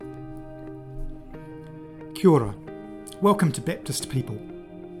Kia ora. Welcome to Baptist People.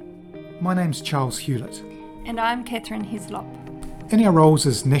 My name's Charles Hewlett. And I'm Catherine Heslop. In our roles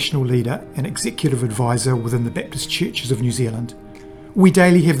as National Leader and Executive Advisor within the Baptist Churches of New Zealand, we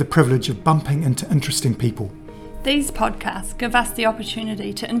daily have the privilege of bumping into interesting people. These podcasts give us the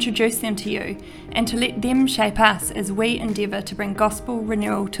opportunity to introduce them to you and to let them shape us as we endeavour to bring gospel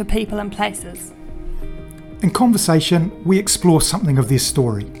renewal to people and places. In conversation, we explore something of their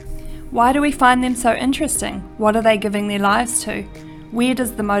story. Why do we find them so interesting? What are they giving their lives to? Where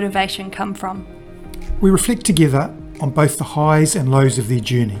does the motivation come from? We reflect together on both the highs and lows of their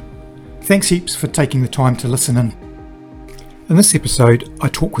journey. Thanks heaps for taking the time to listen in. In this episode, I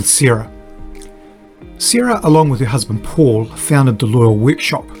talk with Sarah. Sarah, along with her husband Paul, founded the Loyal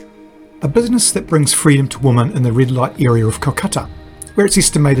Workshop, a business that brings freedom to women in the red light area of Kolkata, where it's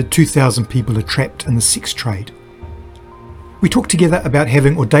estimated 2,000 people are trapped in the sex trade. We talk together about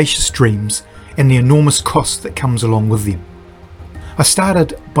having audacious dreams and the enormous cost that comes along with them. I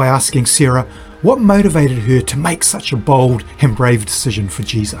started by asking Sarah what motivated her to make such a bold and brave decision for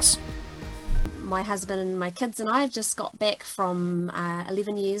Jesus. My husband and my kids and I have just got back from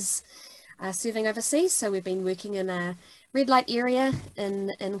 11 years serving overseas. So we've been working in a red light area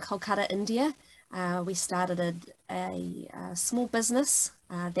in Kolkata, India. We started a small business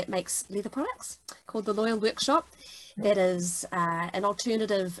that makes leather products called the Loyal Workshop. That is an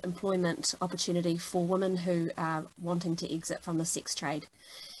alternative employment opportunity for women who are wanting to exit from the sex trade.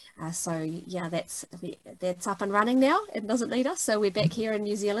 That's up and running now. It doesn't need us, so we're back here in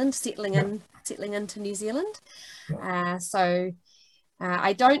New Zealand, settling into New Zealand. I've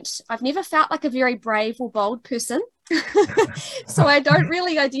never felt like a very brave or bold person, so I don't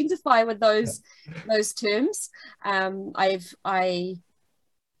really identify with those terms.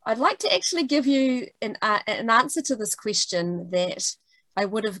 I'd like to actually give you an answer to this question that I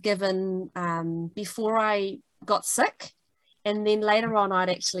would have given before I got sick, and then later on I'd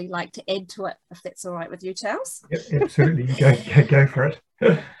actually like to add to it, if that's all right with you, Charles. Yep, absolutely. Go for it.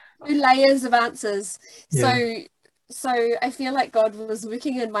 2 layers of answers. Yeah. So I feel like God was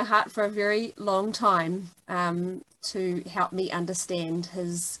working in my heart for a very long time to help me understand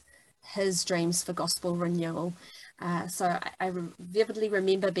his dreams for gospel renewal. So I vividly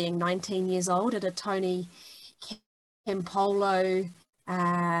remember being 19 years old at a Tony Campolo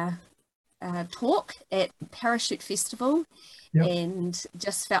talk at Parachute Festival. Yep. And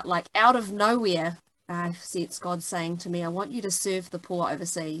just felt like out of nowhere, I sensed God saying to me, I want you to serve the poor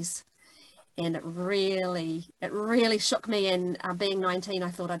overseas. And it really shook me. And being 19, I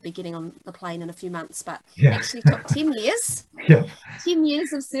thought I'd be getting on the plane in a few months, but actually took 10 years. 10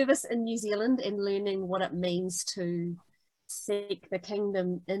 years of service in New Zealand and learning what it means to seek the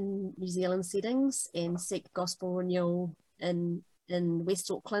kingdom in New Zealand settings and seek gospel renewal in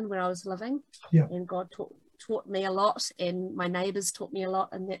West Auckland where I was living. And God taught me a lot, and my neighbours taught me a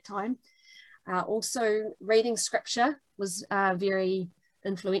lot in that time. Also, reading scripture was very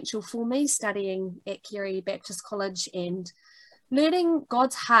influential for me, studying at Carey Baptist College and learning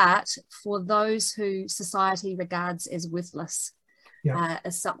God's heart for those who society regards as worthless.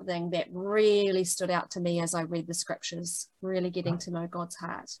 Is something that really stood out to me as I read the scriptures, really getting to know God's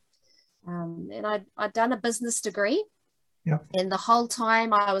heart. And I'd done a business degree, and the whole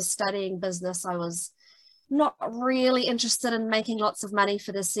time I was studying business, I was not really interested in making lots of money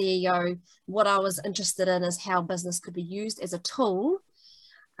for the CEO. What I was interested in is how business could be used as a tool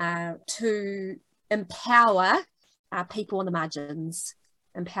to empower people on the margins,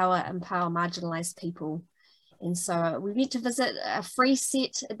 empower marginalized people. And so we went to visit a free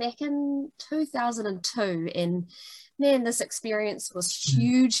set back in 2002, and man, this experience was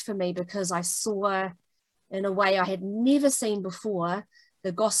huge for me because I saw, in a way I had never seen before,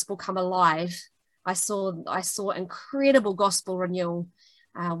 the gospel come alive. I saw incredible gospel renewal,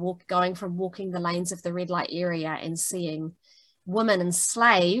 going from walking the lanes of the red light area and seeing women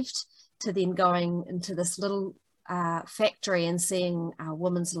enslaved to then going into this little factory and seeing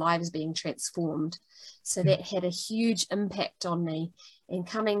women's lives being transformed. So that had a huge impact on me. And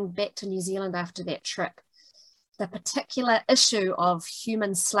coming back to New Zealand after that trip, the particular issue of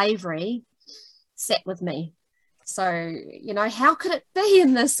human slavery sat with me. So, how could it be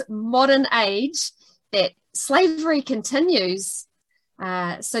in this modern age that slavery continues?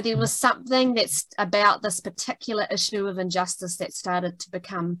 So there was something that's about this particular issue of injustice that started to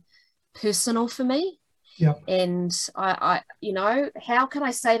become personal for me. And I how can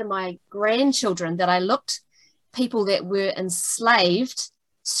I say to my grandchildren that I looked people that were enslaved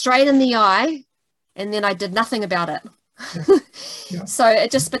straight in the eye, and then I did nothing about it? Yeah. Yeah. So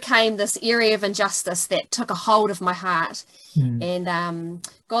it just became this area of injustice that took a hold of my heart. And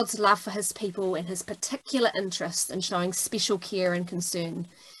God's love for his people and his particular interest in showing special care and concern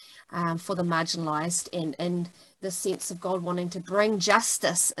for the marginalized, and the sense of God wanting to bring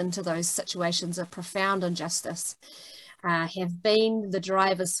justice into those situations of profound injustice have been the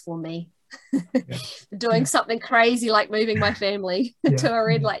drivers for me. Yeah. Doing something crazy like moving my family to a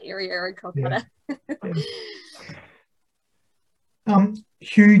red light area in Kolkata.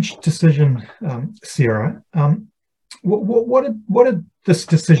 Huge decision, Sarah. What did this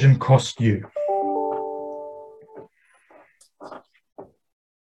decision cost you?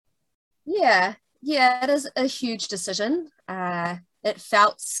 Yeah, it is a huge decision. It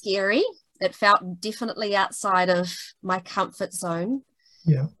felt scary. It felt definitely outside of my comfort zone.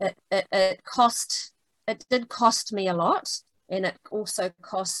 Yeah. It did cost me a lot, and it also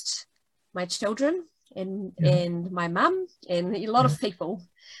cost my children and my mum and a lot of people.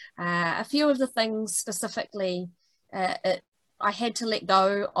 A few of the things specifically, I had to let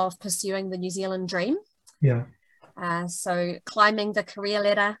go of pursuing the New Zealand dream. Yeah. So climbing the career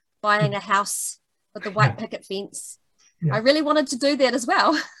ladder, buying a house with the white picket fence. I really wanted to do that as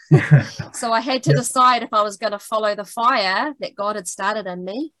well. So I had to decide if I was going to follow the fire that God had started in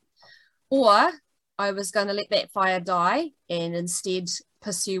me, or I was going to let that fire die and instead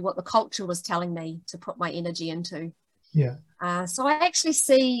pursue what the culture was telling me to put my energy into. So I actually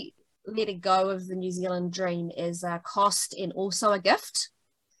see letting go of the New Zealand dream as a cost and also a gift.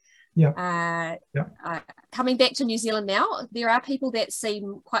 Coming back to New Zealand now, there are people that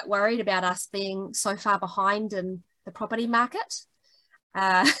seem quite worried about us being so far behind in the property market.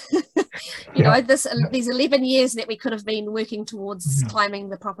 These 11 years that we could have been working towards climbing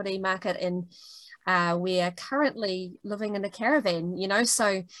the property market, and we are currently living in a caravan,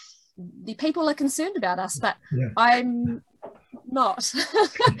 so the people are concerned about us, but I'm not.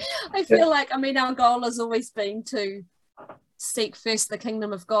 I feel like, our goal has always been to seek first the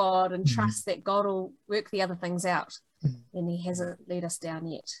kingdom of God and trust that God will work the other things out, and he hasn't let us down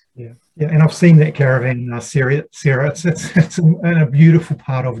yet. And I've seen that caravan, Sarah. It's in a beautiful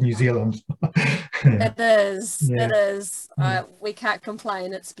part of New Zealand. It is. We can't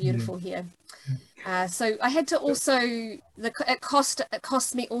complain. It's beautiful here. So I had to also, it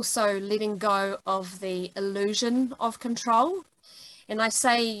cost me also letting go of the illusion of control. And I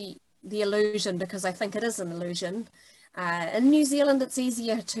say the illusion because I think it is an illusion. In New Zealand, it's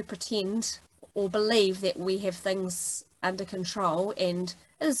easier to pretend or believe that we have things under control, and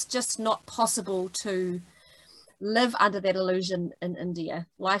it's just not possible to live under that illusion in India.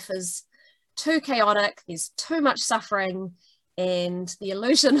 Life is too chaotic, there's too much suffering, and the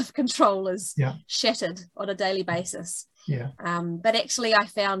illusion of control is shattered on a daily basis. But actually I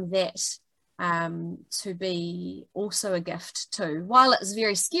found that to be also a gift too. While it's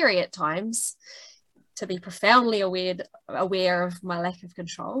very scary at times to be profoundly aware of my lack of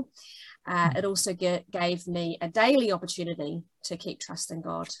control, it also gave me a daily opportunity to keep trusting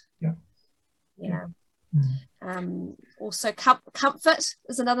God. Also comfort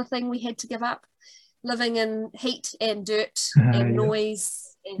is another thing we had to give up. Living in heat and dirt and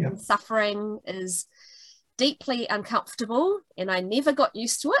noise and suffering is deeply uncomfortable, and I never got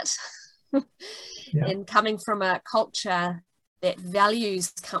used to it. And coming from a culture that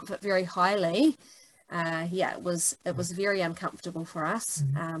values comfort very highly, it was very uncomfortable for us.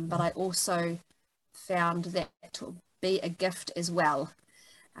 But I also found that to be a gift as well,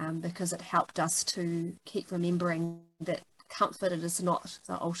 because it helped us to keep remembering that comfort is not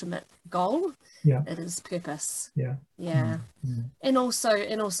the ultimate goal. It is purpose. And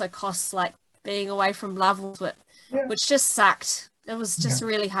also costs, like being away from loved ones, which just sucked. It was just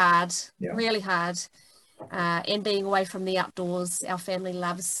really hard. And being away from the outdoors. Our family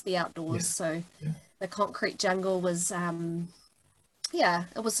loves the outdoors, so the concrete jungle was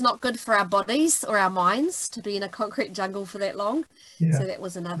it was not good for our bodies or our minds to be in a concrete jungle for that long. So that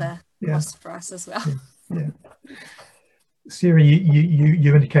was another cost for us as well. Sarah,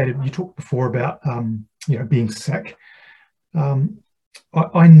 you indicated, you talked before about being sick.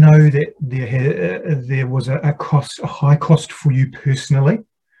 I know that there was a high cost for you personally.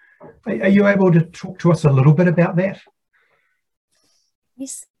 Are you able to talk to us a little bit about that?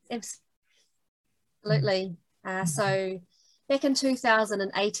 Yes, absolutely. So back in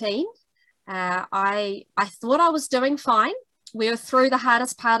 2018, I thought I was doing fine. We were through the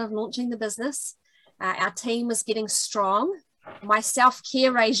hardest part of launching the business. Our team was getting strong. My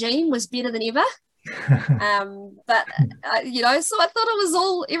self-care regime was better than ever. So I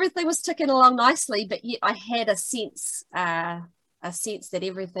thought everything was ticking along nicely, but yet I had a sense that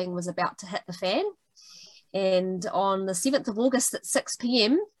everything was about to hit the fan. And on the 7th of August at 6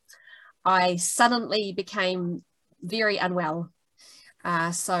 p.m, I suddenly became very unwell.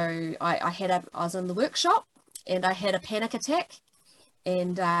 So I was in the workshop and I had a panic attack,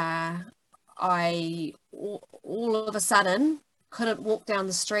 and I all of a sudden couldn't walk down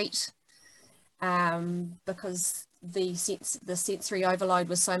the street because the sensory overload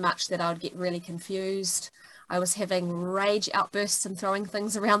was so much that I would get really confused. I was having rage outbursts and throwing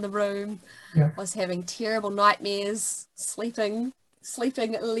things around the room. Yeah. I was having terrible nightmares, sleeping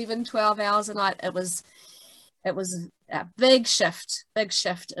 11, 12 hours a night. It was a big shift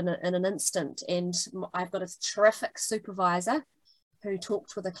in an instant. And I've got a terrific supervisor who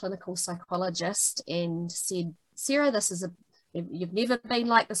talked with a clinical psychologist and said, Sarah, you've never been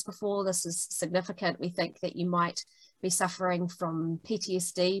like this before. This is significant. We think that you might be suffering from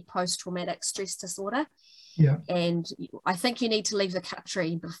PTSD, post-traumatic stress disorder. Yeah. And I think you need to leave the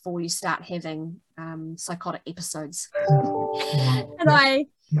country before you start having psychotic episodes.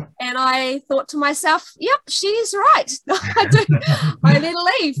 And I thought to myself, yep, she's right. I need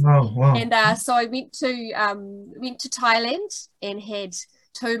to leave. Wow. And so I went to Thailand and had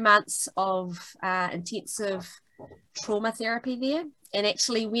 2 months of intensive trauma therapy there. And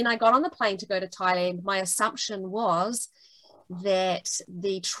actually, when I got on the plane to go to Thailand, my assumption was that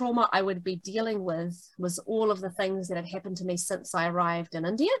the trauma I would be dealing with was all of the things that had happened to me since I arrived in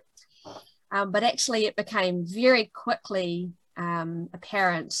India. But actually, it became very quickly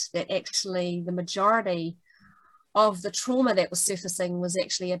apparent that actually the majority of the trauma that was surfacing was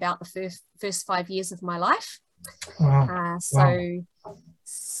actually about the first 5 years of my life. Wow. So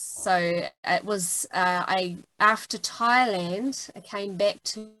it was after Thailand, I came back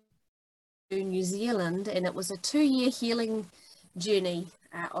to New Zealand, and it was a 2-year healing journey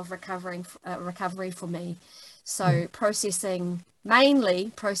of recovery for me. So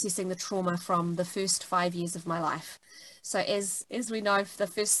mainly processing the trauma from the first 5 years of my life. So as we know, the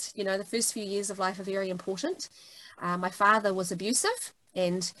first few years of life are very important. My father was abusive,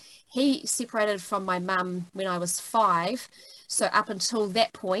 and he separated from my mum when I was 5. So up until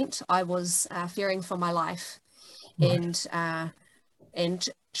that point, I was fearing for my life. Right. And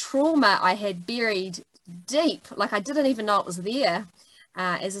trauma I had buried deep, like I didn't even know it was there.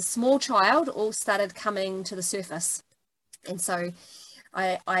 As a small child, all started coming to the surface. And so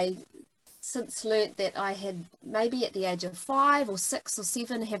I since learnt that I had, maybe at the age of 5 or 6 or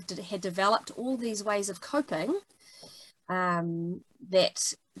 7, had developed all these ways of coping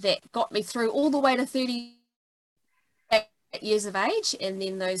that got me through all the way to 30 years of age, and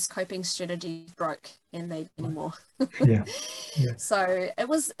then those coping strategies broke and they didn't anymore. Yeah. So it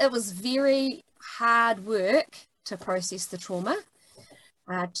was very hard work to process the trauma.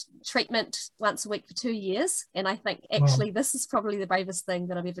 Treatment once a week for 2 years, and I think actually this is probably the bravest thing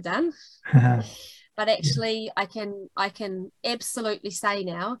that I've ever done. But actually, I can absolutely say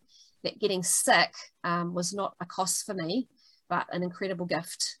now that getting sick was not a cost for me, but an incredible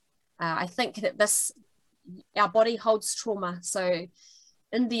gift. I think that our body holds trauma. So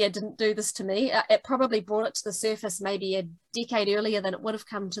India didn't do this to me. It probably brought it to the surface maybe a decade earlier than it would have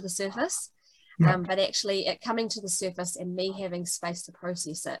come to the surface. But actually it coming to the surface and me having space to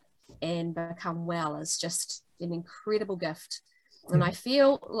process it and become well is just an incredible gift. And I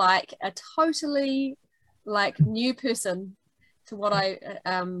feel like a totally new person to what I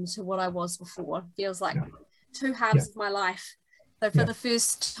was before. Feels like 2 halves of my life. So for the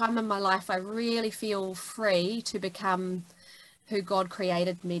first time in my life, I really feel free to become who God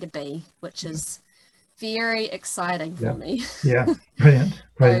created me to be, which is very exciting for me. Brilliant.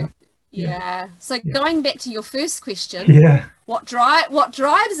 So going back to your first question, what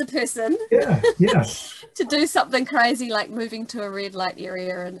drives a person to do something crazy like moving to a red light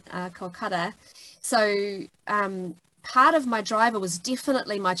area in Kolkata? So part of my driver was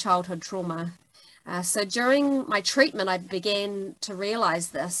definitely my childhood trauma. So during my treatment, I began to realize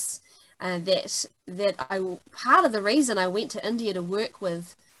this, part of the reason I went to India to work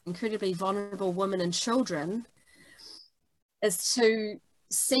with incredibly vulnerable women and children is to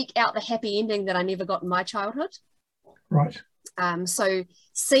seek out the happy ending that I never got in my childhood. Right. So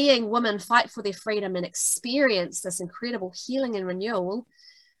seeing women fight for their freedom and experience this incredible healing and renewal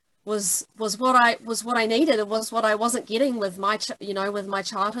was what I needed. It was what I wasn't getting with my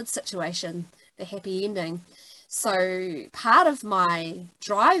childhood situation, the happy ending. So part of my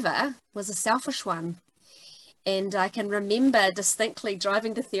driver was a selfish one. And I can remember distinctly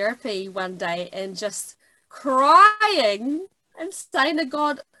driving to therapy one day and just crying and saying to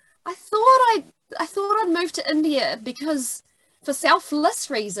God, I thought I'd moved to India because for selfless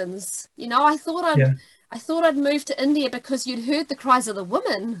reasons, I thought I'd moved to India because you'd heard the cries of the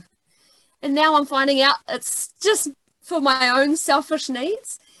women, And now I'm finding out it's just for my own selfish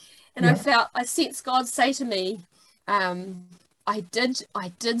needs. And I sensed God say to me, I did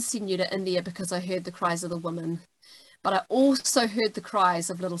send you to India because I heard the cries of the woman, but I also heard the cries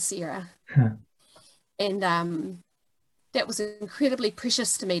of little Sarah. And that was incredibly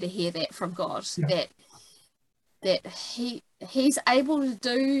precious to me to hear that from God, that he's able to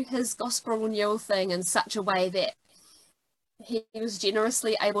do his gospel renewal thing in such a way that he was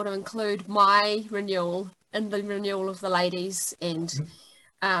generously able to include my renewal in the renewal of the ladies. And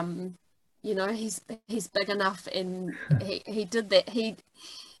you know, he's big enough, and he did that.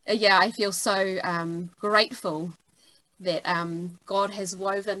 I feel so grateful that God has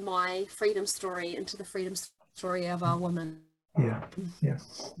woven my freedom story into the freedom story of our women. Yeah.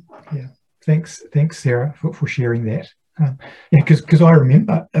 Thanks, Sarah, for sharing that. Because I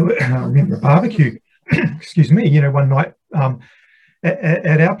remember a barbecue. Excuse me. You know, one night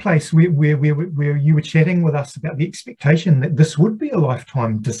at our place where you were chatting with us about the expectation that this would be a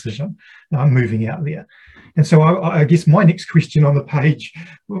lifetime decision, moving out there. And so I guess my next question on the page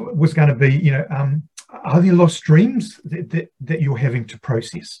was going to be, you know, are there lost dreams that you're having to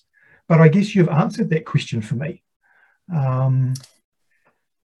process? But I guess you've answered that question for me.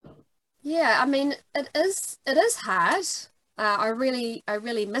 Yeah, I mean, it is hard. I really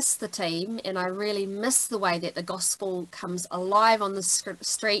miss the team, and I really miss the way that the gospel comes alive on the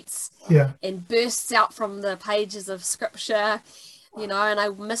streets and bursts out from the pages of scripture, you know. And I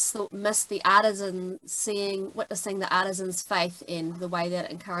miss the artisan, witnessing the artisan's faith and the way that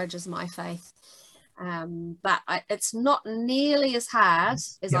it encourages my faith. But it's not nearly as hard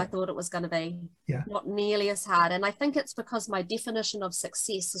as I thought it was going to be. Not nearly as hard, and I think it's because my definition of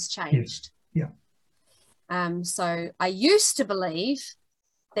success has changed. So I used to believe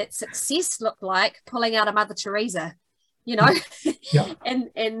that success looked like pulling out a Mother Teresa, you know,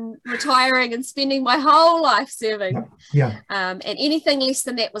 and retiring and spending my whole life serving. And anything less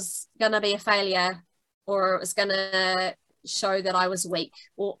than that was going to be a failure, or it was going to show that I was weak,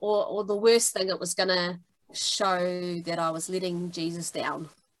 or the worst thing, it was going to show that I was letting Jesus down.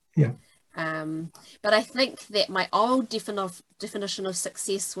 But I think that my old definition of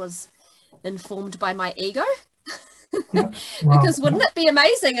success was informed by my ego. Because wouldn't it be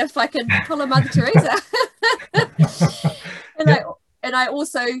amazing if I could pull a Mother Teresa? And I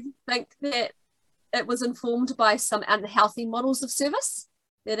also think that it was informed by some unhealthy models of service,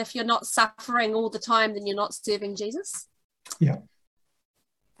 that if you're not suffering all the time, then you're not serving Jesus.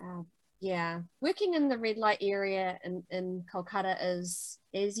 Working in the red light area in Kolkata is,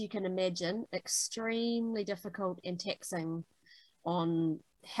 as you can imagine, extremely difficult and taxing on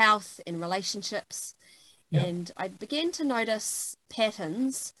health and relationships. And I began to notice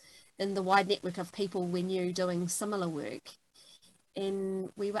patterns in the wide network of people we knew doing similar work,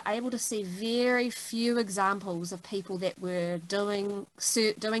 and we were able to see very few examples of people that were doing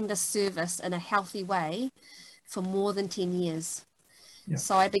this service in a healthy way for more than 10 years.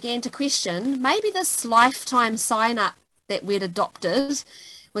 So I began to question, maybe this lifetime sign up that we'd adopted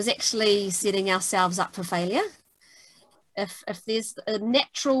was actually setting ourselves up for failure. If there's a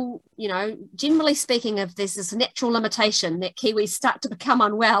natural, you know, generally speaking, if there's this natural limitation that Kiwis start to become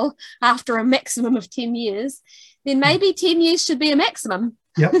unwell after a maximum of 10 years, then maybe 10 years should be a maximum.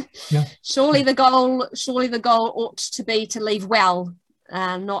 Surely the goal ought to be to leave well,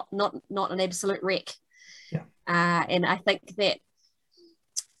 not an absolute wreck. And I think that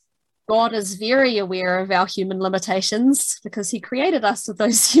God is very aware of our human limitations, because he created us with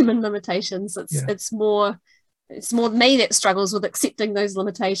those human limitations. It's more me that struggles with accepting those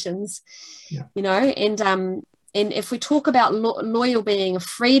limitations, you know. And if we talk about loyal being a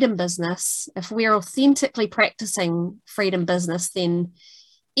freedom business, if we're authentically practicing freedom business, then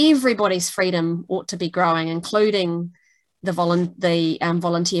everybody's freedom ought to be growing, including the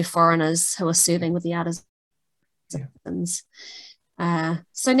volunteer foreigners who are serving with the artisans.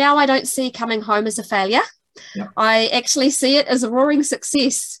 So now I don't see coming home as a failure. I actually see it as a roaring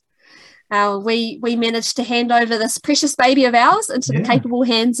success. We managed to hand over this precious baby of ours into the capable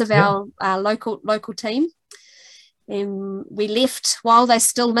hands of our local team, and we left while they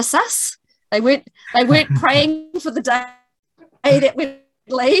still miss us. They weren't praying for the day that we'd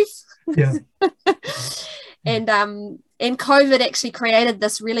leave. And COVID actually created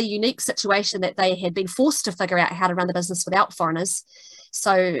this really unique situation that they had been forced to figure out how to run the business without foreigners.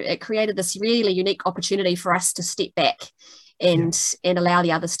 So it created this really unique opportunity for us to step back and allow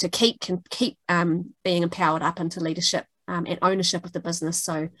the others to keep being empowered up into leadership and ownership of the business.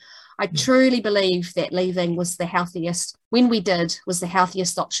 So I truly believe that leaving was the healthiest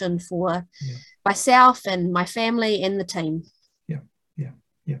option for myself and my family and the team.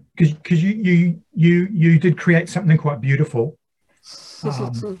 Yeah, because you did create something quite beautiful,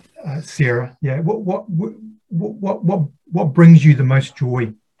 Sarah. Yeah, what brings you the most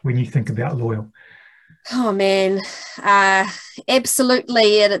joy when you think about Loyal? Oh man,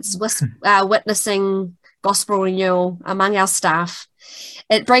 absolutely, and it's witnessing gospel renewal among our staff.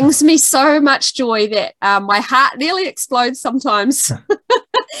 It brings me so much joy that my heart nearly explodes sometimes.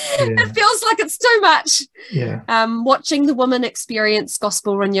 It feels like it's too much. Yeah. Watching the women experience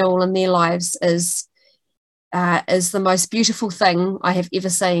gospel renewal in their lives is the most beautiful thing I have ever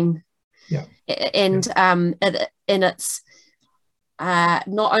seen. Yeah. And it's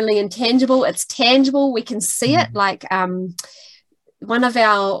not only intangible, it's tangible. We can see it. Like one of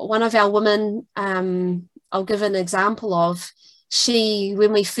our women, I'll give an example of.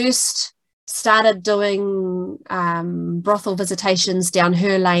 When we first started doing brothel visitations down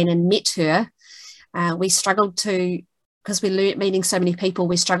her lane and met her, we struggled to, because we learnt meeting so many people,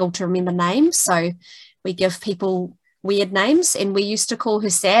 we struggled to remember names. So we give people weird names, and we used to call her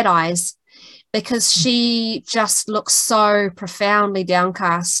Sad Eyes because she just looked so profoundly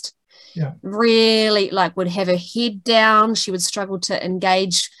downcast. Yeah. Really, like, would have her head down. She would struggle to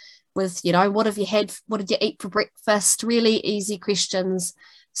engage with, what have you had? What did you eat for breakfast? Really easy questions.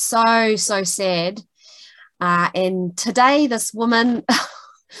 So sad. And today, this woman,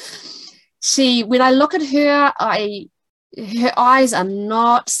 when I look at her, her eyes are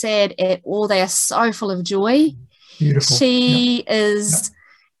not sad at all. They are so full of joy. Beautiful. She is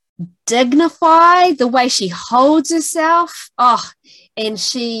dignified, the way she holds herself. And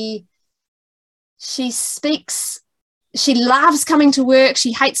she speaks. She loves coming to work.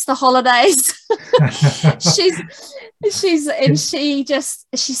 She hates the holidays.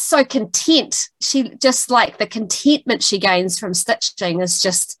 She's so content. She just, like, the contentment she gains from stitching is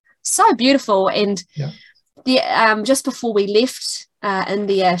just so beautiful. And just before we left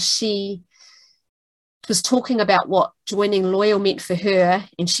India, she was talking about what joining Loyal meant for her,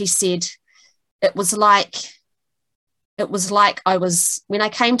 and she said it was like when I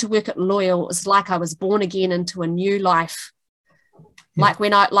came to work at Loyal, it was like I was born again into a new life. Yeah.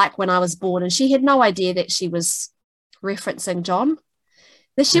 Like when I was born. And she had no idea that she was referencing John.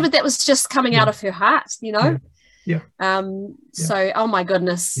 That was just coming out of her heart, Yeah. So, oh my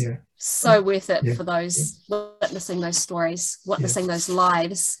goodness. So worth it for those witnessing those stories, witnessing those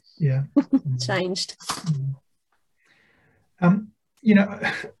lives changed.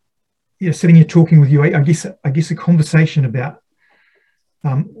 Sitting here talking with you, I guess a conversation about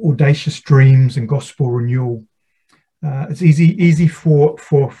audacious dreams and gospel renewal. It's easy for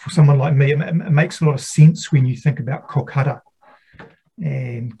someone like me. It makes a lot of sense when you think about Kolkata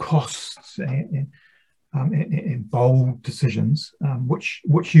and costs and bold decisions,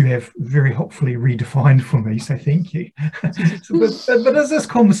 which you have very helpfully redefined for me. So thank you. But does this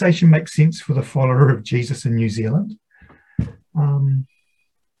conversation make sense for the follower of Jesus in New Zealand?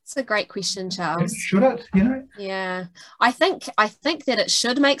 It's a great question, Charles. Should it? Yeah, I think that it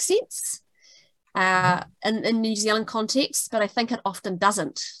should make sense in New Zealand context, but I think it often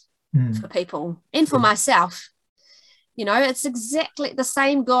doesn't for people and for myself. It's exactly the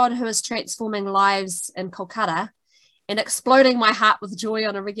same God who is transforming lives in Kolkata and exploding my heart with joy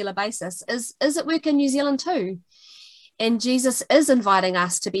on a regular basis is at work in New Zealand too. And Jesus is inviting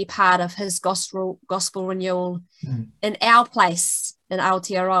us to be part of his gospel renewal in our place in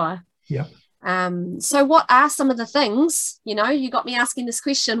Aotearoa. Yeah. So what are some of the things, you got me asking this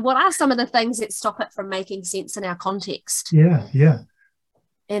question, what are some of the things that stop it from making sense in our context? Yeah.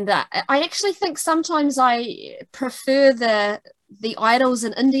 And I actually think sometimes I prefer the idols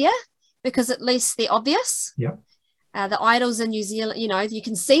in India because at least they're obvious. Yeah. The idols in New Zealand, you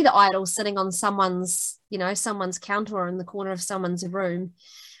can see the idol sitting on someone's counter or in the corner of someone's room.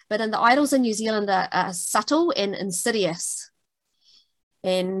 But in the idols in New Zealand are subtle and insidious.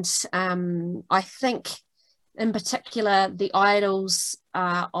 And I think in particular, the idols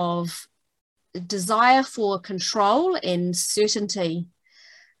of desire for control and certainty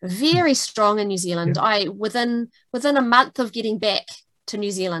very strong in New Zealand. Yeah. Within a month of getting back to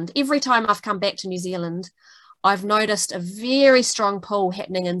New Zealand, every time I've come back to New Zealand, I've noticed a very strong pull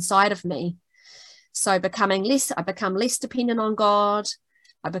happening inside of me. So I become less dependent on God.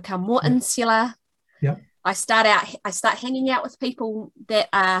 I become more insular. Yeah. I start hanging out with people that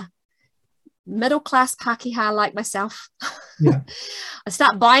are middle class Pākehā like myself. Yeah. I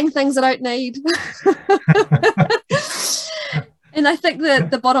start buying things I don't need. And I think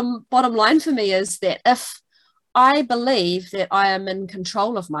that the bottom line for me is that if I believe that I am in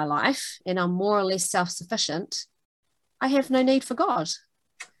control of my life and I'm more or less self-sufficient, I have no need for God.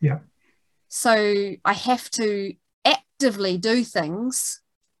 Yeah. So I have to actively do things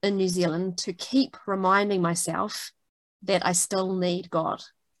in New Zealand to keep reminding myself that I still need God.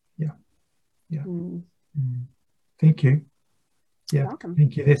 Yeah. Thank you. Yeah, welcome.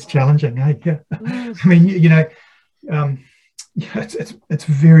 Thank you. That's challenging, eh? Yeah. Mm. I mean, it's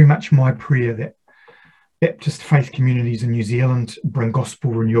very much my prayer that Baptist faith communities in New Zealand bring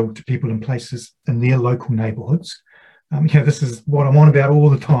gospel renewal to people and places in their local neighbourhoods. This is what I'm on about all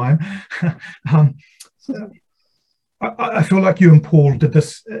the time. I feel like you and Paul did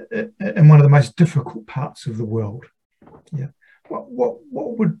this in one of the most difficult parts of the world. Yeah.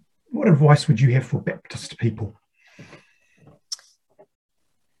 What advice would you have for Baptist people?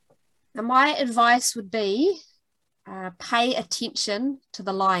 Now, my advice would be pay attention to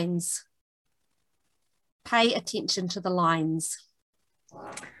the lines. Pay attention to the lines.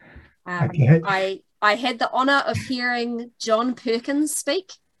 Okay. I had the honour of hearing John Perkins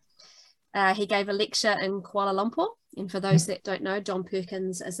speak. He gave a lecture in Kuala Lumpur. And for those that don't know, John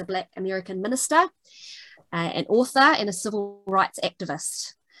Perkins is a Black American minister, an author, and a civil rights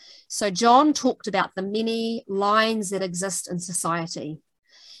activist. So John talked about the many lines that exist in society.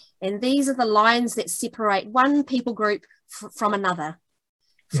 And these are the lines that separate one people group from another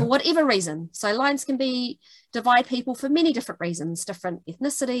for whatever reason. So lines can divide people for many different reasons, different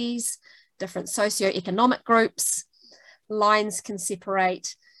ethnicities, different socioeconomic groups. Lines can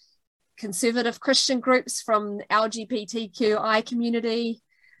separate conservative Christian groups from LGBTQI community.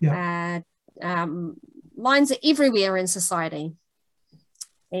 Lines are everywhere in society.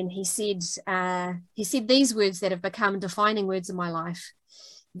 And he said these words that have become defining words in my life.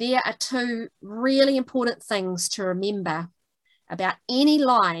 There are two really important things to remember about any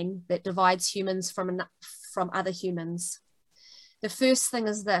line that divides humans from other humans. The first thing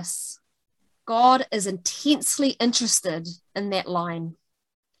is this: God is intensely interested in that line.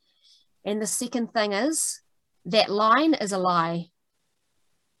 And the second thing is that line is a lie.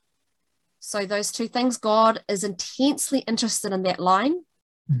 So those two things, God is intensely interested in that line,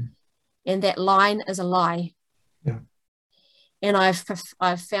 and that line is a lie. Yeah. And I've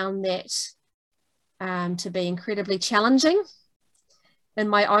found that to be incredibly challenging in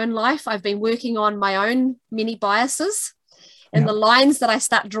my own life. I've been working on my own many biases and the lines that I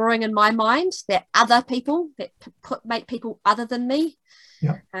start drawing in my mind that other people, that make people other than me.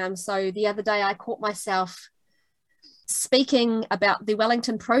 Yeah. So the other day I caught myself speaking about the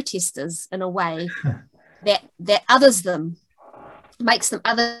Wellington protesters in a way that others them, makes them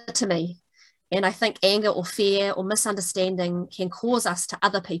other to me. And I think anger or fear or misunderstanding can cause us to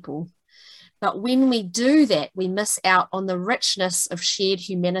other people. But when we do that, we miss out on the richness of shared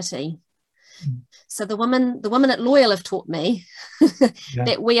humanity. So the women at Loyal have taught me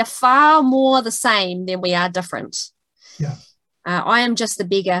that we are far more the same than we are different. Yeah. I am just the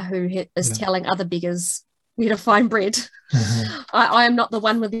beggar who is telling other beggars where to find bread. I am not the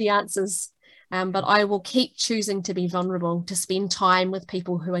one with the answers. But I will keep choosing to be vulnerable, to spend time with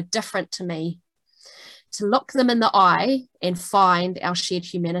people who are different to me, to look them in the eye and find our shared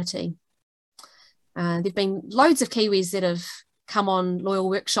humanity. There have been loads of Kiwis that have come on Loyal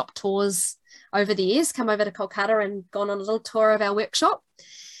workshop tours over the years, come over to Kolkata and gone on a little tour of our workshop.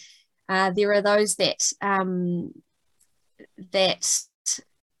 There are those that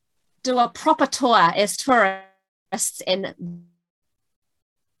do a proper tour as tourists and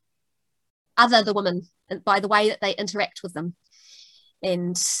other the women by the way that they interact with them.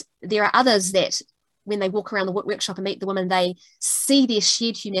 And there are others that when they walk around the workshop and meet the women, they see their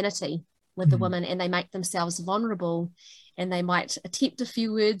shared humanity with the women and they make themselves vulnerable, and they might attempt a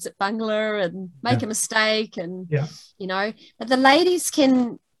few words at Bangla and make a mistake, and but the ladies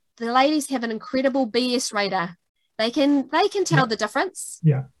have an incredible BS radar. They can tell the difference.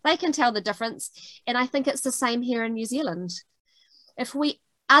 They can tell the difference. And I think it's the same here in New Zealand. If we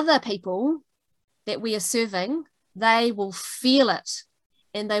other people that we are serving, they will feel it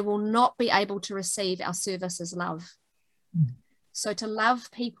and they will not be able to receive our service as love. So to love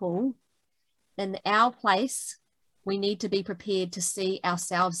people in our place, we need to be prepared to see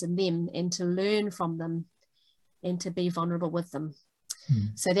ourselves in them and to learn from them and to be vulnerable with them.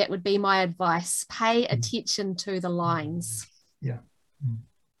 So that would be my advice. Pay attention to the lines. Yeah.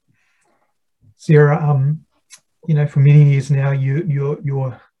 Sarah, for many years now,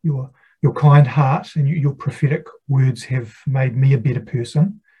 your kind heart and your prophetic words have made me a better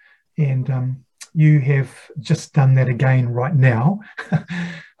person, and you have just done that again right now.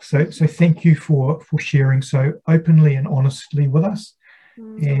 so thank you for sharing so openly and honestly with us.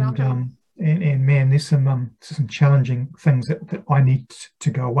 And man, there's some challenging things that I need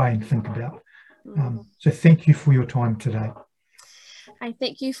to go away and think about. So thank you for your time today. Hey,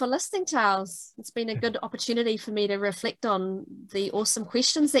 thank you for listening, Charles. It's been a good opportunity for me to reflect on the awesome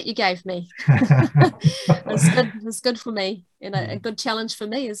questions that you gave me. It's good. It's good for me, and a good challenge for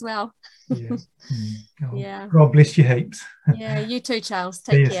me as well. Yeah. Oh, Yeah. God bless you heaps. Yeah. You too, Charles.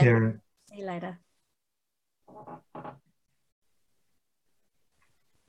 See Take you, care. Sarah. See you later.